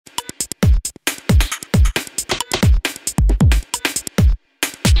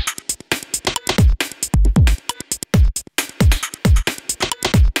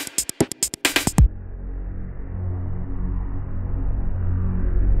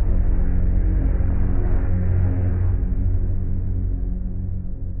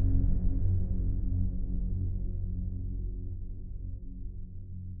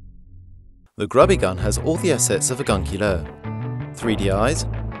The GRUBBY GUN has all the assets of a gunky lure: 3D eyes,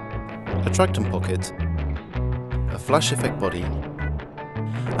 a tractum pocket, a flash effect body,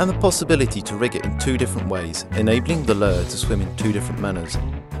 and the possibility to rig it in two different ways, enabling the lure to swim in two different manners.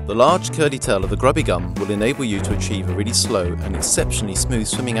 The large curly tail of the GRUBBY GUN will enable you to achieve a really slow and exceptionally smooth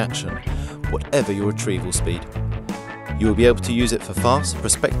swimming action, whatever your retrieval speed. You will be able to use it for fast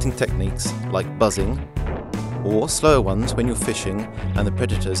prospecting techniques like buzzing, or slower ones when you're fishing and the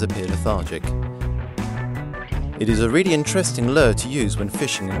predators appear lethargic. It is a really interesting lure to use when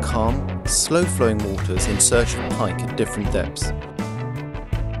fishing in calm, slow-flowing waters in search of pike at different depths.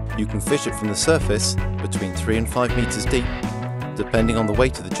 You can fish it from the surface between 3 and 5 meters deep, depending on the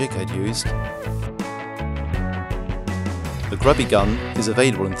weight of the jig head used. The GRUBBY GUN is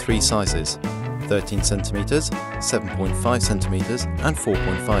available in 3 sizes: 13 cm, 7.5 cm and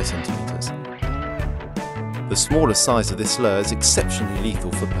 4.5 cm. The smallest size of this lure is exceptionally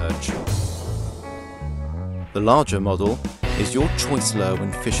lethal for perch. The larger model is your choice lure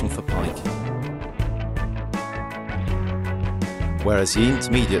when fishing for pike, whereas the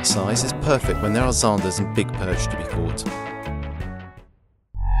intermediate size is perfect when there are zanders and big perch to be caught.